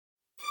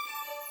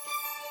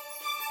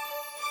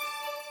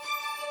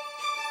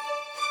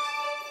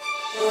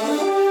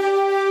Hello,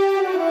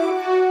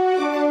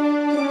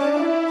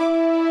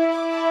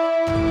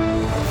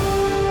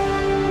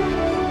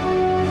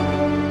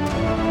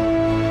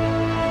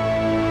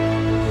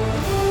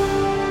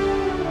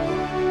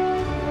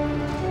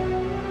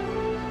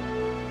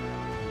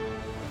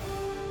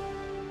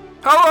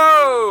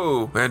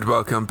 and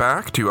welcome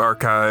back to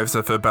Archives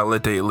of Fabella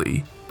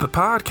Daily, the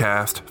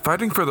podcast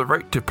fighting for the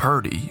right to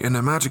party in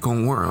a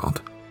magical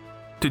world.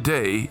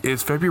 Today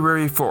is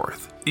February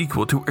 4th,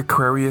 equal to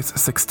Aquarius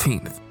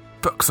 16th.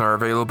 Books are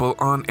available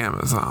on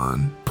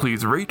Amazon.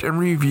 Please rate and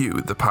review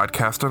the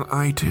podcast on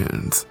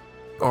iTunes,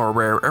 or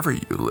wherever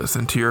you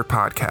listen to your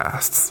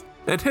podcasts.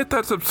 And hit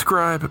that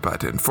subscribe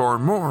button for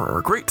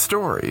more great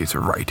stories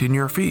right in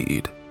your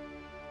feed.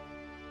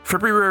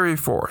 February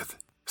 4th,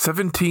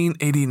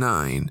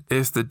 1789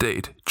 is the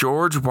date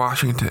George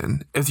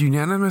Washington is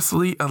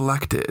unanimously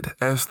elected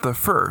as the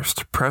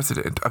first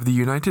President of the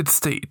United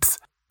States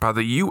by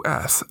the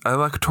U.S.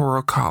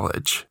 Electoral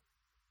College.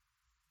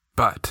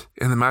 But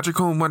in the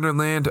magical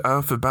wonderland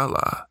of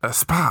Fabella, a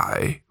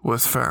spy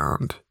was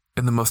found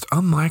in the most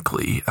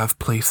unlikely of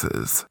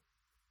places.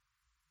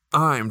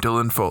 I'm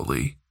Dylan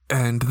Foley,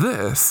 and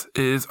this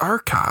is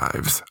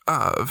Archives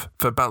of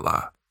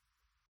Fabella.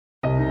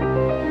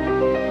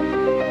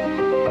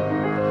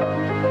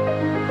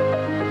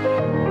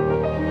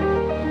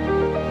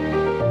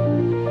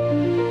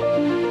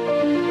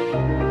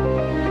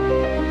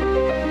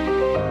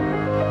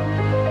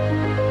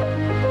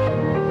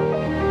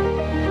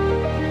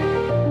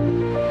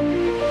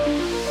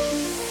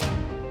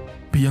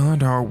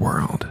 Beyond our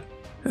world,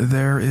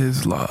 there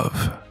is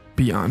love.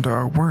 Beyond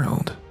our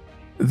world,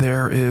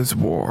 there is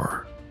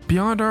war.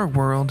 Beyond our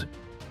world,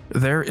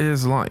 there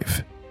is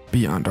life.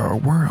 Beyond our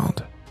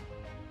world,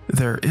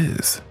 there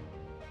is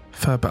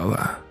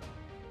Fabella.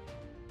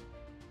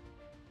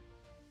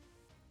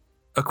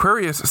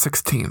 Aquarius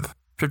 16th,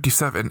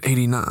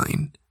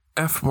 5789,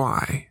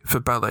 FY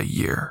Fabella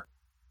year,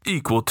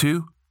 equal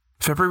to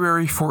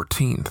February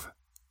 14th,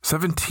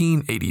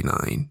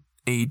 1789,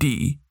 AD,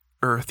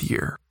 Earth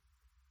year.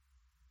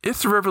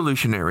 It's the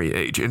revolutionary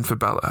age in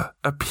Fabella,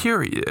 a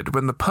period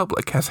when the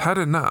public has had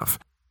enough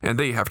and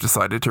they have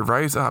decided to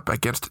rise up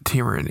against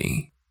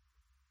tyranny.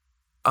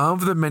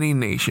 Of the many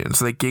nations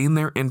that gain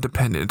their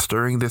independence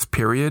during this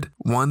period,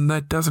 one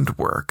that doesn't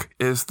work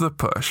is the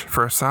push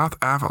for South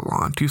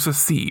Avalon to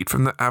secede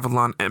from the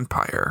Avalon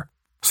Empire,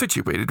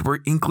 situated where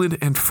England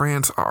and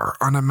France are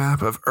on a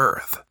map of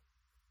Earth.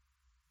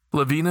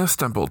 Lavina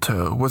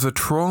Stumbletoe was a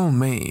troll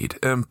maid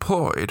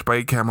employed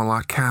by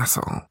Camelot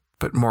Castle.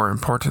 But more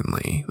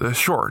importantly, the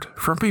short,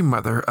 frumpy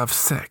mother of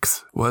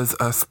 6 was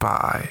a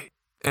spy,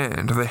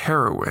 and the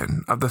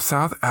heroine of the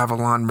South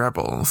Avalon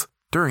rebels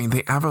during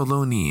the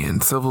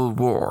Avalonian Civil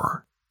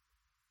War.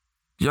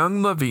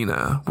 Young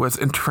Lavina was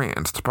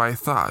entranced by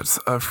thoughts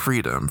of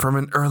freedom from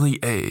an early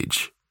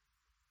age.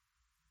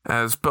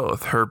 As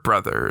both her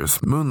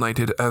brothers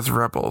moonlighted as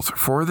rebels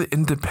for the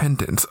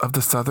independence of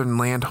the southern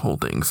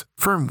landholdings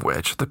from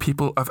which the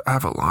people of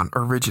Avalon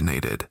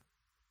originated.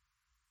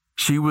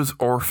 She was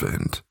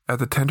orphaned at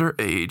the tender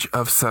age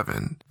of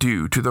 7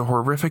 due to the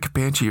horrific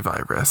Banshee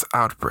virus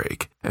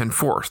outbreak and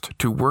forced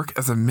to work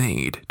as a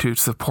maid to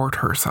support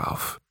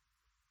herself.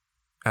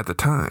 At the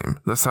time,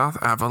 the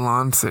South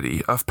Avalon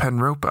city of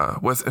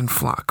Penropa was in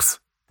flux,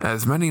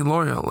 as many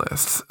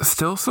loyalists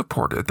still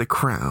supported the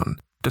crown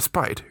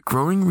despite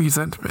growing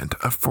resentment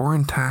of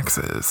foreign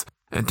taxes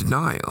and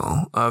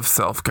denial of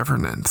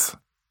self-governance.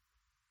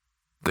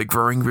 The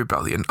growing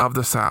rebellion of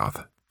the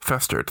South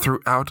festered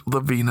throughout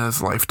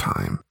Lavina's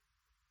lifetime.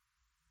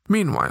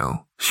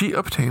 Meanwhile, she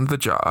obtained the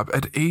job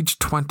at age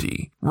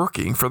 20,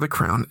 working for the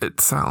crown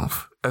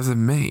itself as a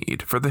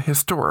maid for the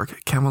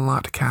historic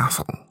Camelot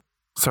Castle.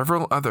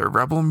 Several other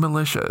rebel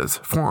militias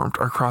formed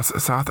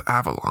across South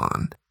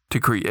Avalon to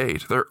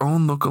create their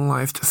own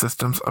localized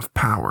systems of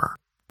power,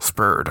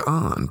 spurred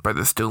on by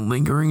the still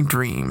lingering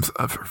dreams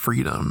of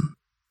freedom.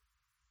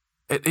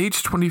 At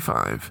age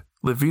 25,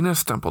 Lavina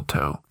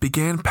Stumbletoe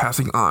began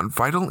passing on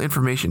vital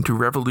information to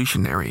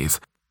revolutionaries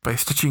by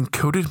stitching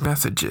coded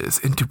messages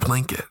into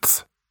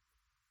blankets.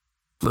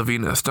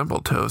 Lavina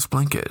Stumbletoe's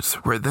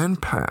blankets were then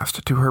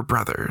passed to her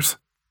brothers,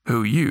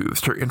 who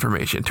used her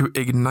information to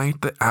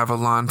ignite the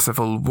Avalon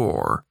Civil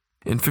War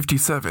in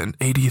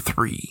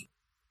 5783.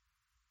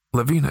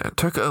 Lavina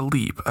took a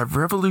leap of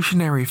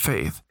revolutionary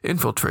faith,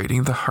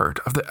 infiltrating the heart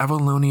of the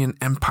Avalonian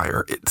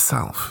Empire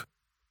itself.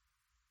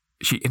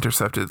 She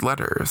intercepted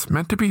letters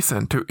meant to be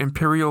sent to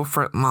Imperial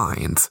front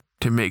lines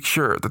to make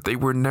sure that they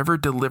were never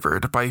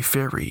delivered by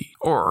ferry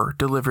or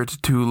delivered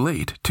too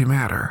late to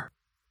matter.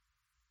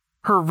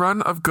 Her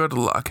run of good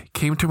luck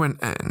came to an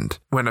end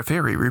when a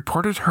ferry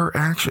reported her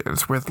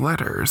actions with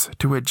letters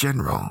to a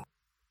general.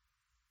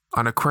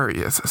 On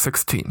Aquarius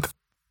 16th,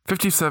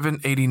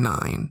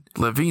 5789,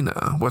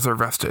 Lavina was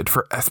arrested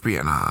for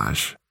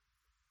espionage.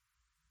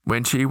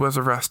 When she was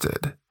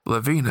arrested,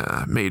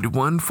 Lavina made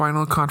one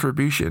final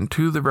contribution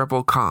to the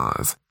rebel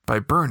cause by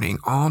burning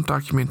all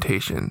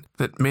documentation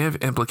that may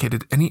have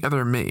implicated any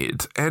other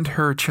maids and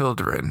her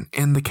children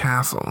in the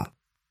castle.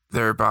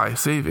 thereby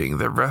saving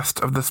the rest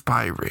of the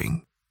spy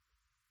ring.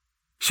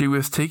 She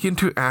was taken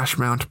to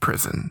Ashmount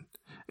Prison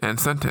and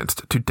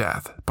sentenced to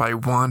death by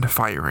wand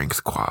firing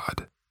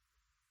squad.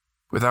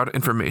 Without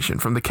information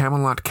from the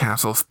Camelot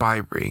Castle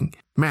spy ring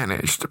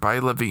managed by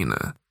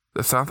Lavina,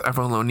 the South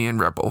Avalonian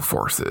rebel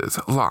forces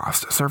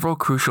lost several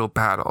crucial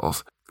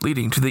battles,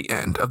 leading to the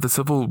end of the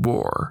Civil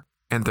War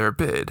and their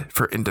bid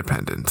for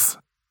independence.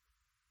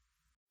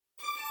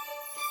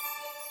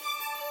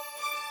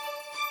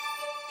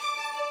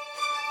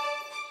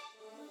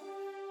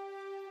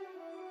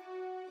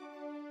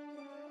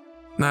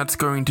 That's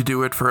going to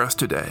do it for us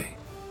today.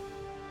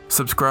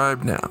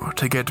 Subscribe now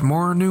to get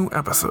more new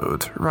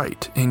episodes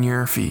right in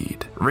your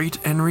feed. Rate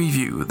and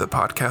review the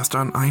podcast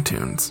on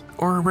iTunes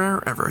or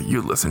wherever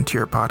you listen to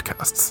your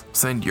podcasts.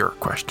 Send your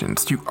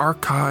questions to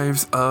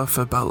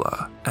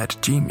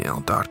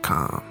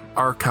archivesoffabella@gmail.com.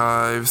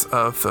 Archives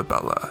of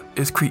Fabella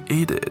is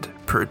created,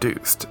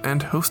 produced,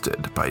 and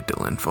hosted by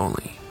Dylan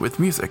Foley, with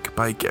music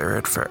by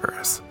Garrett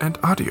Ferris and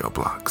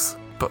audioblogs.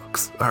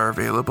 Books are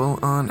available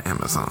on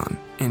Amazon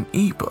in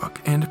ebook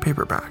and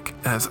paperback.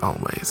 As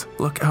always,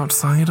 look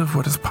outside of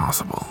what is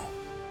possible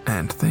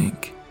and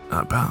think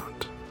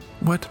about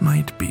what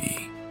might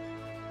be.